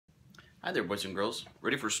Hi there, boys and girls.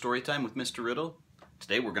 Ready for story time with Mr. Riddle?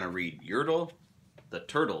 Today we're going to read Yertle the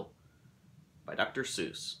Turtle by Dr.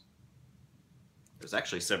 Seuss. There's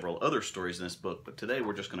actually several other stories in this book, but today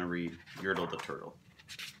we're just going to read Yertle the Turtle.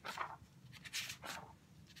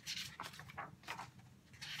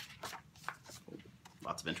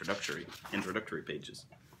 Lots of introductory pages.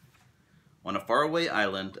 On a faraway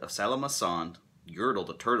island of Salamasond, Yertle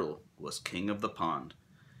the Turtle was king of the pond.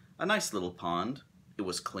 A nice little pond. It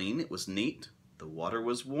was clean, it was neat, the water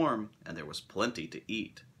was warm, and there was plenty to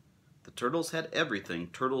eat. The turtles had everything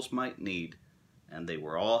turtles might need, and they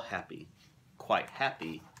were all happy, quite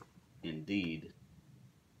happy indeed.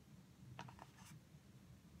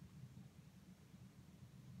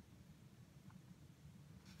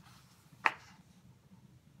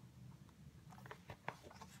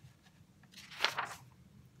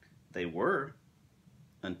 They were,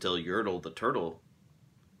 until Yertle the Turtle,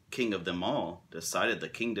 king of them all, decided the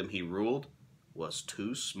kingdom he ruled was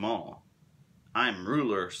too small. "I'm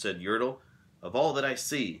ruler," said Yertle, "of all that I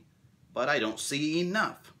see, but I don't see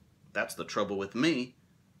enough. That's the trouble with me.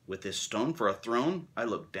 With this stone for a throne, I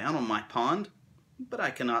look down on my pond, but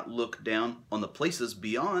I cannot look down on the places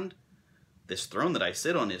beyond. This throne that I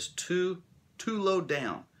sit on is too low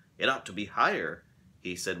down. It ought to be higher,"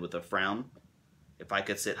 he said with a frown. "If I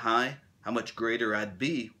could sit high, how much greater I'd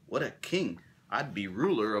be. What a king! I'd be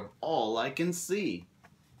ruler of all I can see."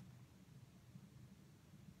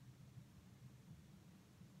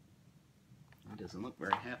 He doesn't look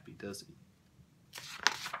very happy, does he?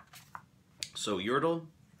 So Yertle,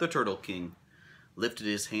 the Turtle King, lifted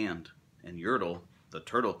his hand, and Yertle, the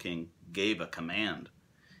Turtle King, gave a command.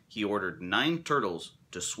 He ordered 9 turtles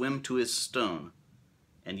to swim to his stone,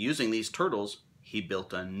 and using these turtles, he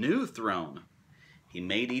built a new throne. He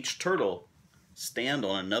made each turtle stand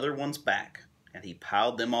on another one's back, and he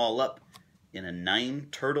piled them all up in a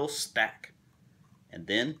 9-turtle stack. And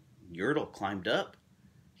then Yertle climbed up.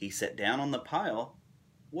 He sat down on the pile.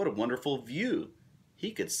 What a wonderful view!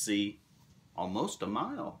 He could see almost a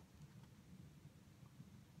mile.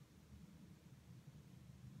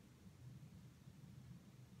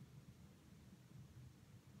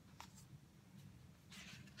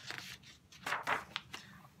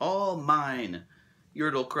 "All mine!"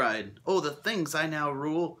 Yertle cried. "Oh, the things I now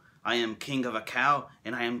rule! I am king of a cow,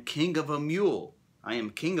 and I am king of a mule. I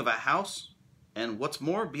am king of a house, and what's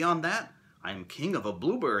more, beyond that, I am king of a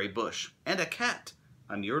blueberry bush, and a cat.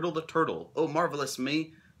 I'm Yertle the Turtle, oh marvelous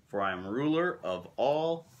me, for I am ruler of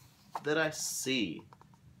all that I see."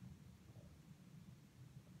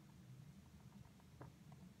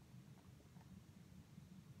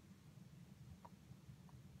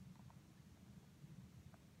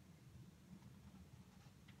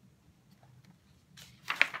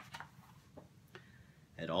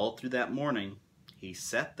 And all through that morning, he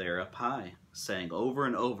sat there up high, saying over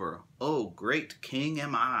and over, "Oh, great king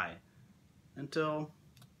am I," until,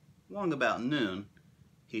 long about noon,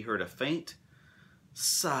 he heard a faint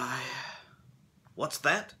sigh. "What's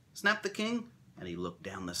that?" snapped the king, and he looked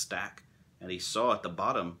down the stack, and he saw at the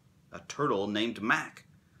bottom a turtle named Mac,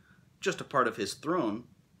 just a part of his throne,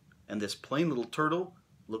 and this plain little turtle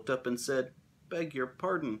looked up and said, "Beg your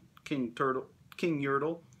pardon, King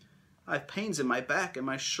Yertle. I've pains in my back and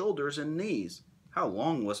my shoulders and knees. How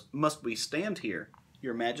long must we stand here?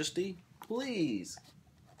 Your Majesty, please."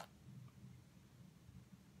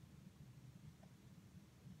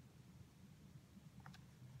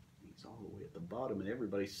 He's all the way at the bottom and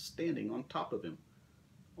everybody's standing on top of him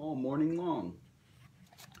all morning long.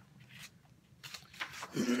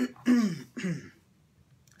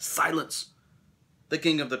 "Silence!" the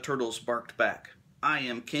king of the turtles barked back. "I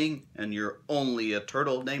am king, and you're only a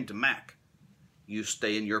turtle named Mac. You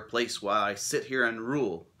stay in your place while I sit here and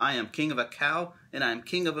rule. I am king of a cow, and I am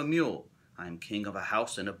king of a mule. I am king of a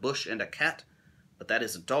house and a bush and a cat. But that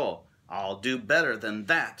isn't all. I'll do better than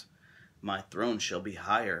that. My throne shall be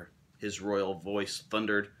higher," his royal voice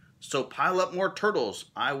thundered. "So pile up more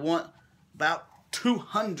turtles. I want about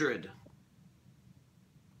 200.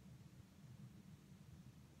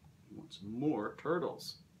 He wants more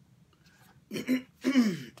turtles. Excuse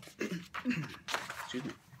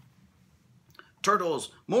me.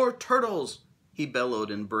 "Turtles! More turtles!" he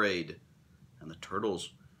bellowed and brayed. And the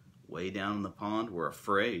turtles way down in the pond were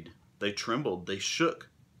afraid. They trembled, they shook,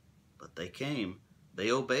 but they came,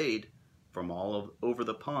 they obeyed. From all over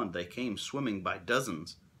the pond they came swimming by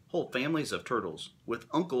dozens, whole families of turtles, with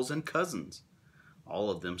uncles and cousins. All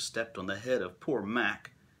of them stepped on the head of poor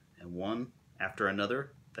Mac, and one after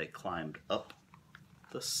another they climbed up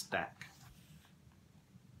the stack.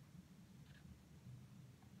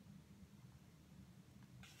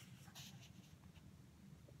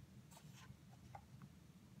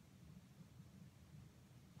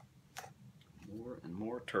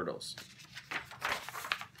 more turtles.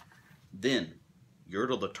 Then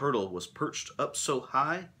Yertle the Turtle was perched up so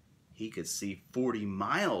high he could see 40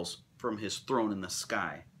 miles from his throne in the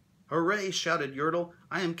sky. "Hooray!" shouted Yertle.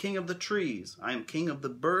 "I am king of the trees. I am king of the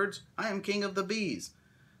birds. I am king of the bees.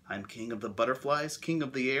 I am king of the butterflies, king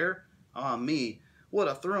of the air. Ah me, what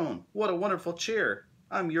a throne, what a wonderful chair.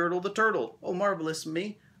 I'm Yertle the Turtle, oh marvelous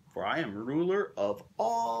me, for I am ruler of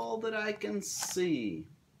all that I can see."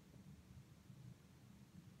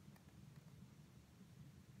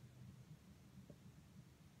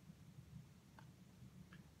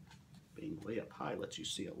 Being way up high lets you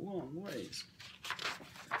see a long ways.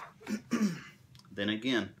 Then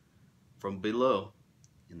again, from below,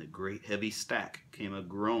 in the great heavy stack, came a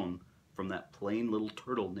groan from that plain little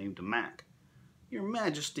turtle named Mac. "Your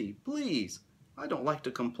Majesty, please, I don't like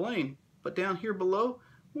to complain, but down here below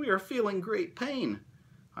we are feeling great pain.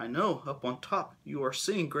 I know up on top you are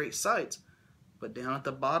seeing great sights, but down at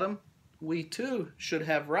the bottom we too should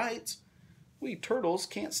have rights. We turtles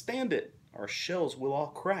can't stand it. Our shells will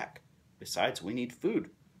all crack. Besides, we need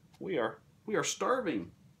food. We are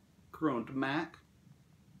starving," groaned Mac.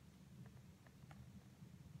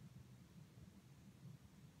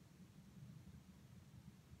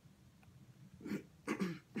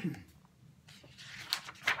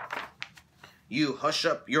 "You hush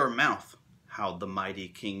up your mouth," howled the mighty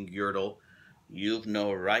King Yertle. "You've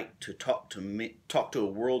no right to talk to a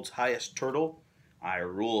world's highest turtle. I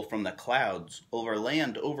rule from the clouds, over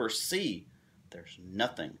land, over sea. There's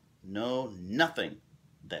nothing, no nothing,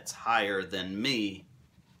 that's higher than me."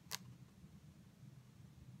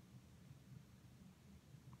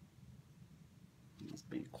 He's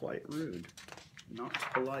being quite rude, not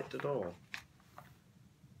polite at all.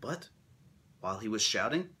 But while he was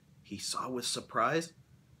shouting, he saw with surprise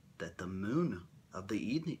that the moon of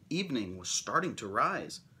the evening was starting to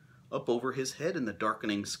rise up over his head in the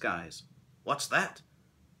darkening skies. "What's that?"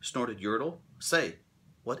 snorted Yertle. "Say,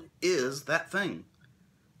 what is that thing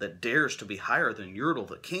that dares to be higher than Yertle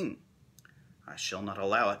the King? I shall not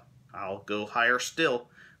allow it. I'll go higher still.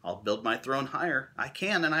 I'll build my throne higher. I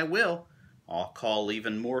can and I will. I'll call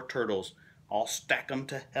even more turtles. I'll stack 'em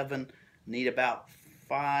to heaven. Need about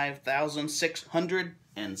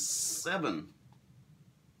 5,607.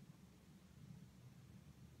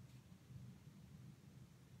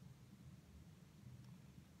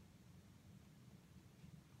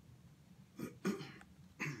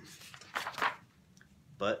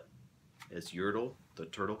 But as Yertle, the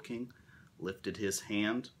Turtle King, lifted his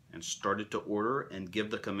hand and started to order and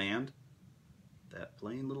give the command, that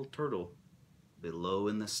plain little turtle below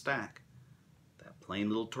in the stack, that plain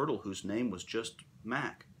little turtle whose name was just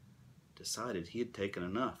Mac, decided he had taken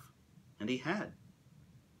enough, and he had.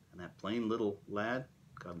 And that plain little lad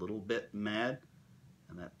got a little bit mad,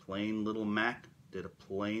 and that plain little Mac did a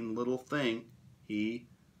plain little thing.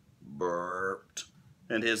 He burped,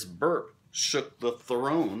 and his burp shook the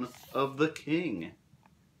throne of the king.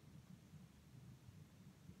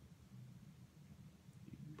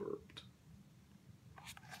 He burped.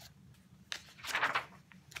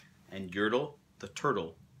 And Yertle the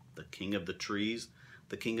Turtle, the king of the trees,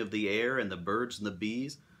 the king of the air and the birds and the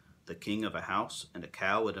bees, the king of a house and a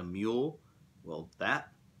cow and a mule, well,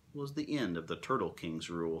 that was the end of the Turtle King's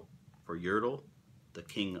rule. For Yertle, the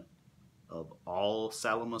king of all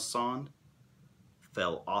Salamasond,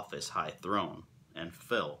 fell off his high throne and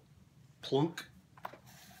fell plunk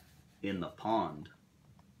in the pond.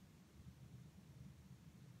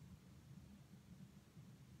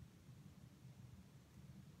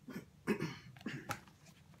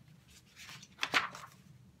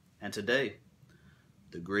 And today,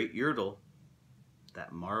 the great Yertle,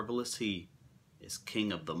 that marvelous he, is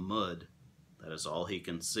king of the mud. That is all he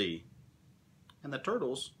can see. And the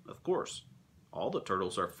turtles, of course, all the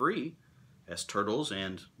turtles are free, as turtles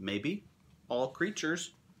and maybe all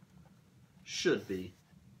creatures should be.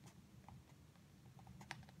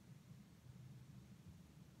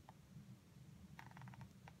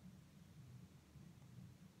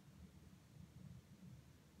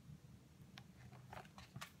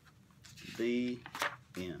 The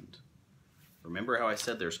end. Remember how I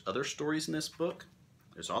said there's other stories in this book?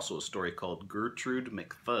 There's also a story called Gertrude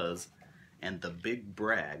McFuzz and the Big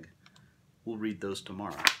Brag. We'll read those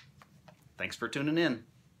tomorrow. Thanks for tuning in.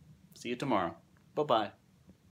 See you tomorrow. Bye-bye.